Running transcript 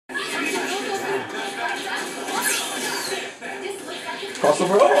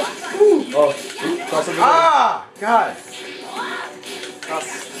Crossover. Oh, crossover. Ah! God.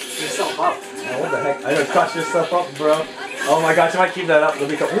 Cross yourself up. Oh, what the heck? I know, crush yourself up, bro. Oh my gosh, I might keep that up.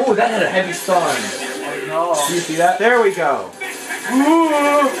 Ooh, that had a heavy stun. Oh no. Do you see that? There we go.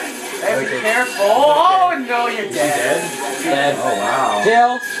 Ooh. Hey, be careful. Oh no, you're Is he dead. dead? Oh wow.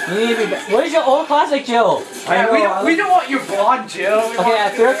 Jill, you need to be. Where's your old classic Jill? I know. We don't want your blonde Jill. Okay,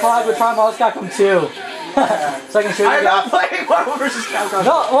 at 3 o'clock we're trying Marvel's Capcom 2. So I can show you I'm guys. not playing Marvel vs. Capcom.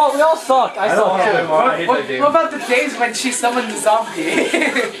 No, well, we all suck. I I don't suck want to play too. more. I hate that What game. about the days when she summoned the zombie?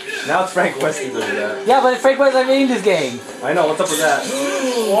 Now it's Frank Weston doing that. Yeah, but Frank was in this game. I know, what's up with that?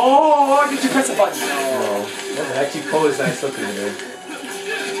 Oh, did you press a button? Oh, what the heck? She posed and I still couldn't do it.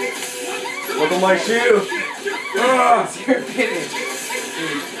 Look at my shoe! You're finished.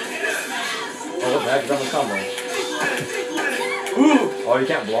 Oh, what the heck? Double combo. Ooh. Oh, you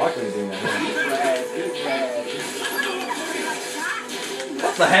can't block when you're doing that.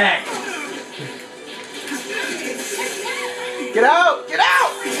 What the heck? Get out! Get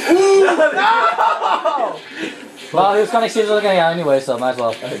out! Ooh! No! Well, he was kind of seriously looking at anyway, so might as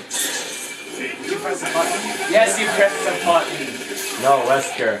well. Did you press the button? Yes, you pressed the button. No,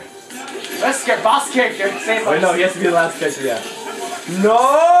 Wesker. Wesker, boss character. Say Oh no, he has to be the last character, yeah. No!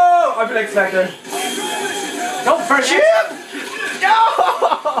 I've been X Factor. Don't burn Jim! it. No!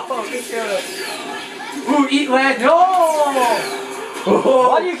 Ooh, eat land. No! Oh,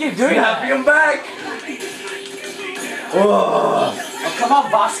 Why do you keep doing that? happy I'm back! Oh, Oh, come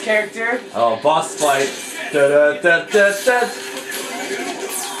on, boss character. oh boss fight. Da, da, da, da, da.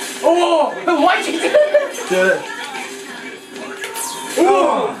 Oh, why'd you do that? Da.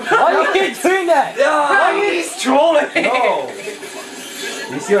 Why do you keep doing that? He's trolling. No!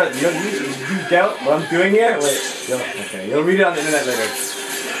 You see what you doubt what I'm doing here? Wait. Okay, you'll read it on the internet later.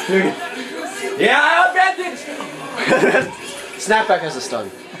 Yeah, I'm bandaged! Snapback has a stun.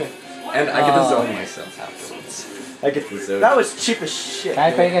 And I get to zone myself afterwards. I get to zone. That was cheap as shit. Can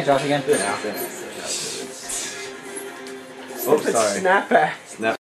I play against Josh again? Oh, sorry. Snapback. Snap.